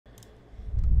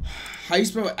How you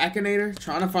spell Akinator?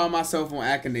 Trying to find myself on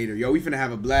Akinator. Yo, we finna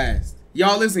have a blast.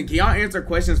 Y'all listen, can y'all answer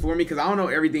questions for me? Because I don't know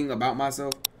everything about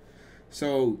myself.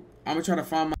 So, I'm gonna try to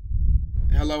find my...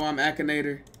 Hello, I'm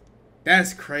Akinator.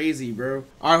 That's crazy, bro.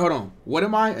 Alright, hold on. What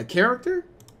am I? A character?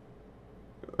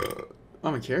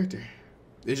 I'm a character.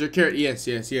 Is your character... Yes,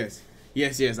 yes, yes.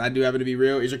 Yes, yes, I do happen to be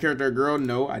real. Is your character a girl?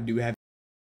 No, I do have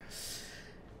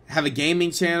a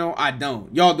gaming channel. I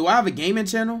don't. Y'all, do I have a gaming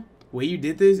channel? Wait, you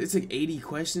did this? It took 80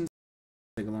 questions.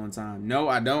 Take a long time. No,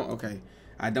 I don't. Okay.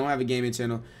 I don't have a gaming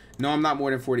channel. No, I'm not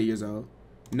more than 40 years old.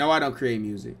 No, I don't create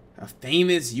music. A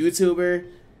famous YouTuber?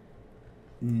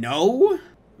 No.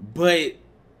 But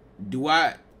do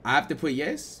I have to put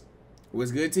yes?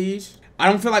 What's good, Tej? I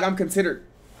don't feel like I'm considered.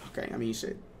 Okay, I mean,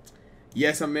 shit.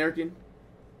 Yes, American.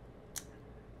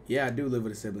 Yeah, I do live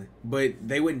with a sibling. But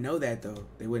they wouldn't know that, though.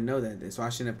 They wouldn't know that. So I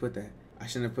shouldn't have put that. I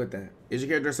shouldn't have put that. Is your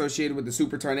character associated with the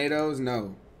super tornadoes?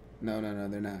 No. No, no, no,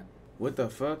 they're not. What the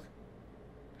fuck?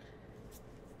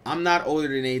 I'm not older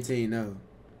than 18, no.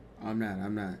 I'm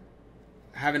not.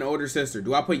 I have an older sister.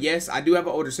 Do I put yes? I do have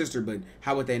an older sister, but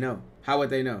how would they know? How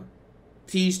would they know?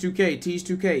 Tej2K,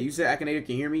 Tej2K. You said Akinator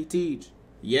can hear me? Tej.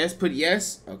 Yes, put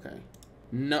yes? Okay.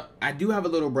 No, I do have a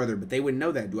little brother, but they wouldn't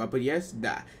know that. Do I put yes?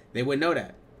 Nah, they wouldn't know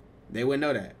that. They wouldn't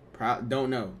know that.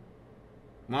 Don't know.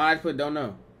 Why I put don't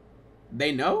know?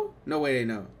 They know? No way they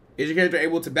know. Is your character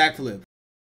able to backflip?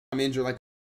 I'm injured like...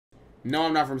 No,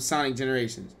 I'm not from Sonic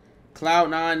Generations.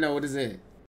 Cloud9, no, what is it?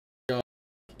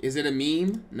 Is it a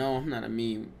meme? No, I'm not a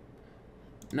meme.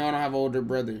 No, I don't have an older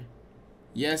brother.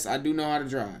 Yes, I do know how to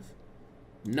drive.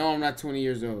 No, I'm not 20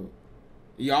 years old.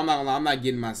 Yo, I'm not gonna lie, I'm not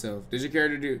getting myself. Does your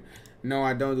character do... No,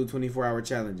 I don't do 24-hour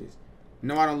challenges.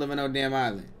 No, I don't live on no damn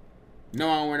island.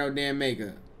 No, I don't wear no damn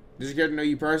makeup. Does your character know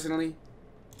you personally?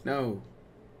 No.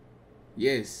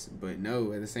 Yes, but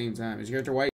no at the same time. Is your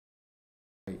character white?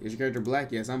 Is your character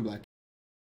black? Yes, I'm black.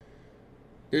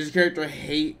 Does your character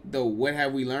hate the What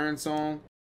Have We Learned song?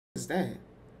 What is that?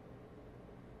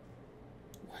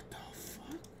 What the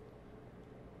fuck?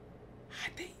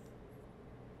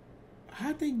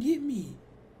 How'd they get me?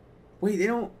 Wait, they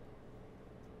don't...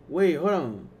 Wait, hold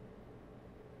on.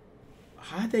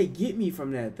 How'd they get me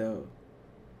from that, though?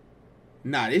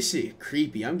 Nah, this shit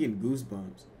creepy. I'm getting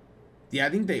goosebumps. Yeah, I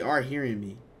think they are hearing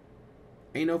me.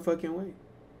 Ain't no fucking way.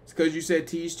 It's because you said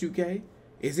Tej2K?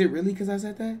 Is it really because I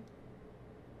said that?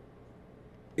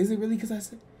 Is it really because I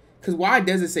said... Because why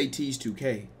does it say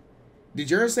Tej2K? Did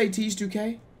yours say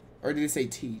Tej2K? Or did it say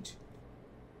Tej?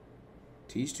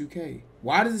 Tej2K.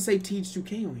 Why does it say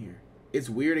Tej2K on here? It's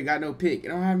weird. It got no pic. It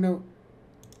don't have no...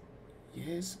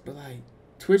 Yes, but like...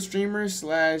 Twitch streamer /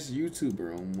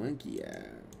 YouTuber on Monkey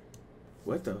app.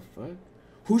 What the fuck?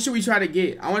 Who should we try to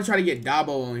get? I want to try to get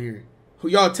Dabo on here.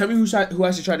 Y'all tell me who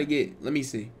I should try to get. Let me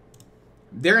see.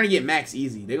 They're going to get Max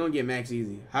Easy. They're going to get Max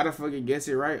Easy. How the fuck it gets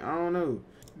it right? I don't know.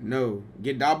 No.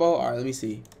 Get Dabo? Alright, let me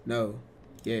see. No.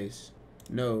 Yes.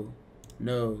 No.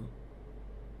 No.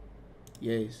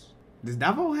 Yes. Does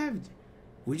Dabo have...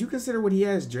 Would you consider what he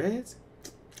has dreads?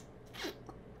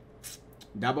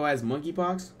 Dabo has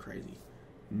monkeypox? Crazy.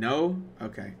 No?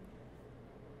 Okay.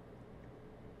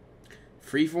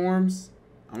 Freeforms?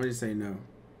 I'm gonna just say no.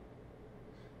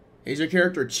 Is your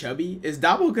character chubby? Is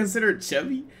Dabo considered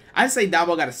chubby? I say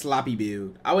Dabo got a sloppy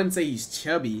build. I wouldn't say he's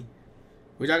chubby.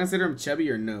 Would y'all consider him chubby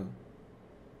or no?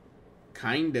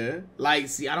 Kinda. Like,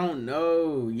 see, I don't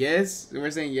know. Yes?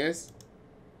 We're saying yes?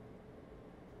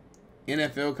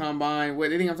 NFL Combine.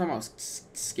 What, they think I'm talking about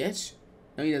sketch?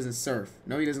 No, he doesn't surf.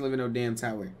 No, he doesn't live in no damn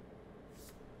tower.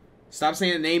 Stop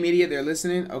saying the name, idiot. They're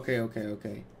listening. Okay, okay,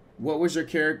 okay. What was your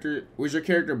character? Was your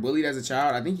character bullied as a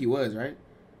child? I think he was, right?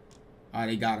 Oh,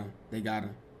 they got him. They got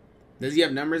him. Does he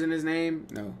have numbers in his name?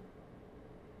 No.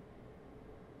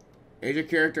 Is your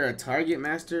character a target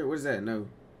master? What is that? No.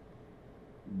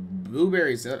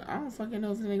 Blueberry. I don't fucking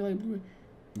know if the nigga like blueberry.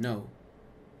 No.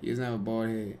 He doesn't have a bald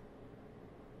head.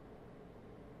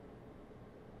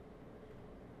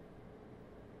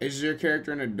 Is your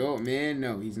character an adult man?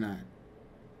 No, he's not.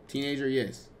 Teenager?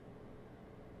 Yes.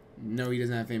 No, he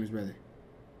doesn't have a famous brother.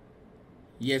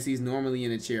 Yes, he's normally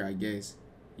in a chair, I guess.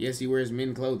 Yes, he wears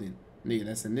men clothing. Nigga,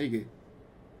 that's a nigga.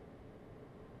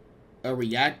 A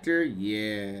reactor?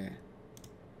 Yeah.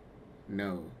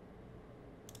 No.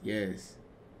 Yes.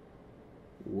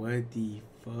 What the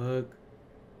fuck?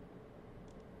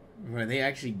 Bro, they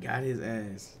actually got his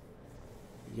ass.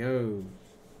 Yo.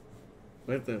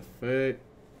 What the fuck?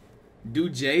 Do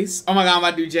Jace? Oh my god, I'm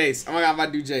about to do Jace. Oh my god, I'm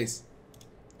about to do Jace.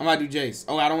 I'm about to do Jace.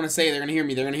 Oh, I don't want to say it. They're going to hear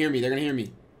me. They're going to hear me. They're going to hear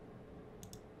me.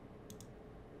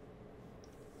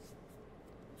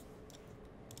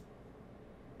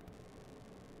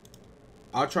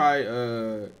 I'll try,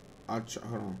 Hold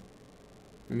on.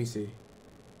 Let me see.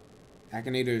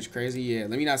 Akinator is crazy. Yeah.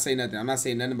 Let me not say nothing. I'm not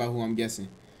saying nothing about who I'm guessing.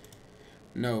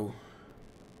 No.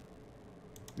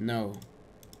 No.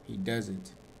 He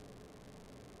doesn't.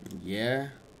 Yeah.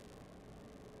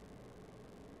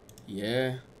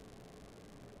 Yeah.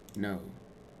 No.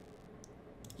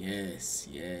 Yes.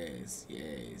 Yes.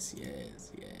 Yes.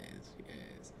 Yes. Yes.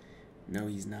 Yes. No,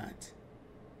 he's not.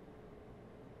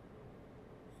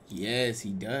 Yes,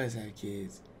 he does have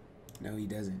kids. No, he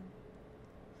doesn't.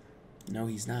 No,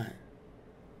 he's not.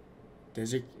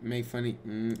 Does it make funny?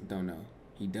 Don't know.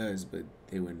 He does, but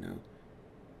they wouldn't know.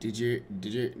 Did your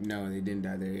no, they didn't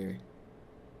dye their hair.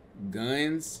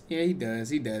 Guns? Yeah, he does.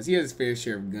 He does. He has his fair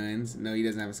share of guns. No, he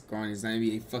doesn't have a scar on his name.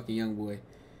 He's a fucking young boy.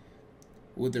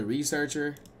 With the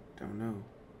researcher? Don't know.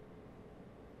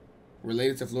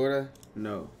 Related to Florida?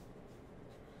 No.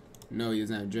 No, he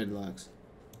doesn't have dreadlocks.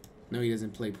 No, he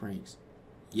doesn't play pranks.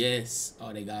 Yes.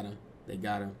 Oh, they got him. They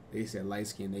got him. They said light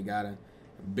skin. They got him.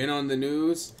 Been on the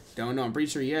news? Don't know. I'm pretty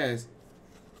sure he has.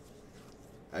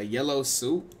 A yellow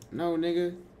suit? No,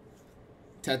 nigga.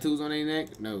 Tattoos on their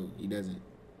neck? No, he doesn't.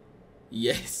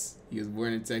 Yes. He was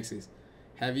born in Texas.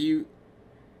 Have you...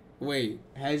 Wait.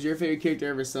 Has your favorite character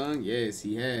ever sung? Yes,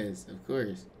 he has. Of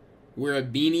course. Wear a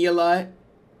beanie a lot?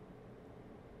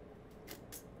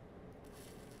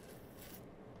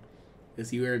 Does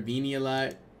he wear a beanie a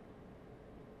lot?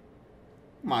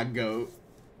 My goat.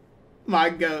 My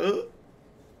goat.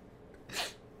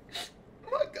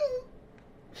 My goat.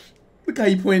 Look how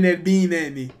he pointing that bean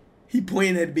at me. He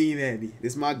pointing that bean at me.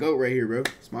 This my goat right here, bro.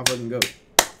 It's my fucking goat.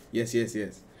 Yes, yes,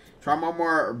 yes. Try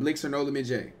Mar or Blix or No Limit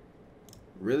J.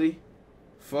 Really?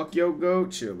 Fuck your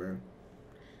goat? Chill, bro.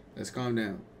 Let's calm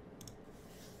down.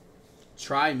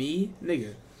 Try me?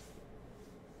 Nigga.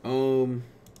 I'm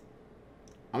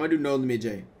gonna do No Limit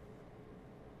J.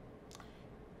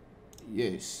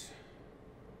 Yes.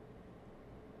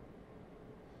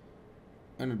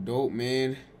 An adult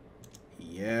man.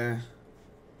 Yeah.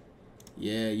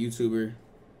 Yeah, YouTuber.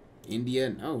 India?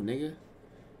 No, nigga.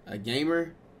 A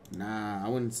gamer? Nah, I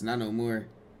wouldn't. Not no more.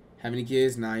 Have any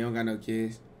kids? Nah, you don't got no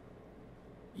kids.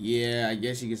 Yeah, I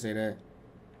guess you could say that.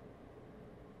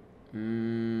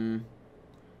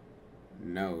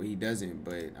 No, he doesn't,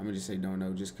 but I'm gonna just say don't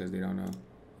know just because they don't know.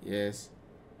 Yes.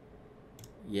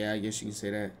 Yeah, I guess you can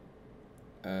say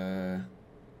that.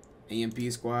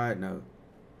 AMP squad? No.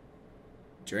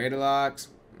 Dreadlocks?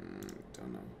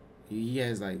 Don't know. He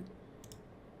has like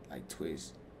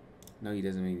twists. No, he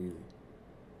doesn't make either.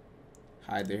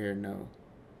 Hide their hair? No.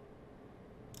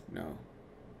 No.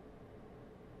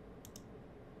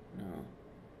 No.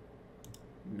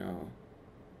 No.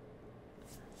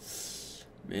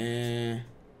 Man.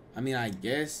 I mean, I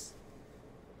guess.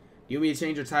 You want me to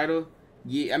change your title?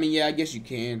 Yeah, I mean, yeah, I guess you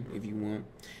can if you want.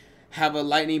 Have a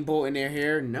lightning bolt in their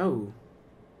hair? No.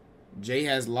 Jay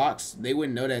has locks. They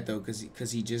wouldn't know that, though,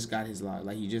 because he just got his lock.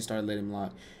 Like, he just started letting him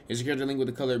lock. Is your character linked with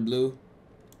the color blue?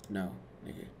 No,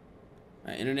 nigga.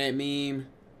 An internet meme?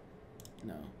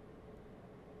 No.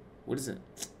 What is it?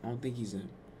 I don't think he's a...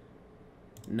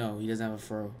 No, he doesn't have a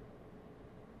furrow.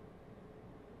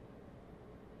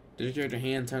 Did your character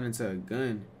hand turn into a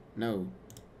gun? No.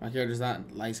 My character's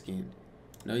not light-skinned.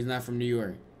 No, he's not from New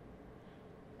York.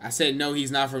 I said no,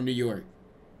 he's not from New York.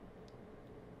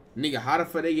 Nigga, how the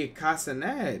fuck they get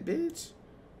Casanat, bitch?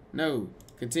 No.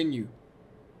 Continue.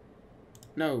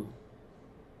 No.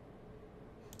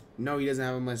 No, he doesn't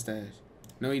have a mustache.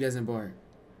 No, he doesn't bark.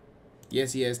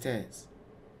 Yes, he has tats.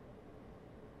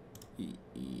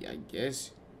 I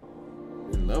guess.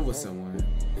 In love with someone.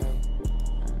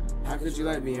 How could you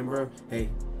like being, bro? Hey.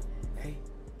 Hey.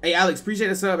 Hey, Alex. Appreciate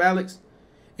the sub, Alex.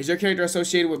 Is your character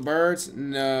associated with birds?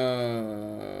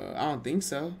 No. I don't think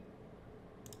so.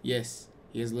 Yes.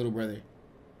 He has a little brother.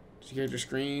 Does your character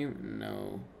scream?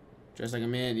 No. Dressed like a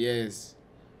man? Yes.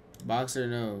 Boxer?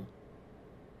 No.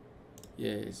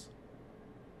 Yes.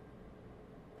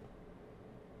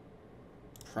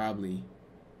 Probably.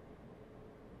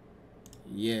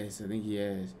 Yes, I think he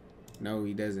has. No,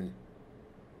 he doesn't.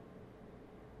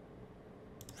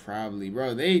 Probably.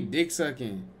 Bro, they dick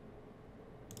sucking.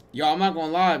 Yo, I'm not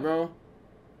gonna lie, bro.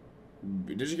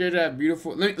 Does your character have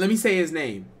beautiful... Let me say his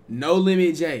name. No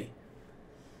Limit J.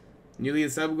 Nearly a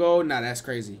sub goal? Nah, that's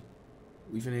crazy.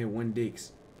 We finna hit 1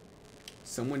 dicks.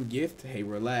 Someone gift? Hey,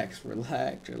 relax,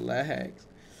 relax, relax.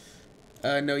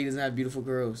 No, he doesn't have beautiful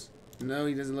girls. No,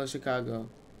 he doesn't love Chicago.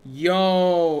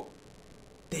 Yo!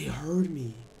 They heard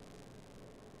me.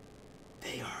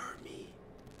 They heard me.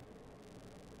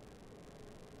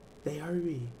 They heard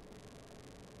me.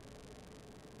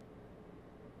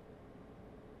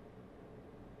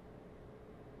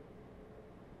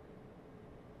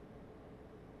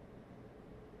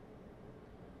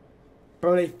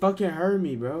 Bro, they fucking heard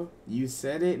me, bro. You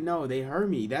said it? No, they heard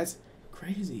me. That's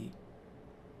crazy.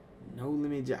 No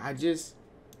limit. I just...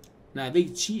 Nah, they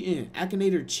cheating.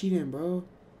 Akinator cheating, bro.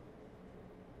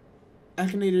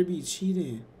 Akinator be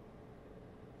cheating.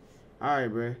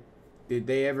 Alright, bro. Did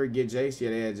they ever get Jace?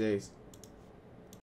 Yeah, they had Jace.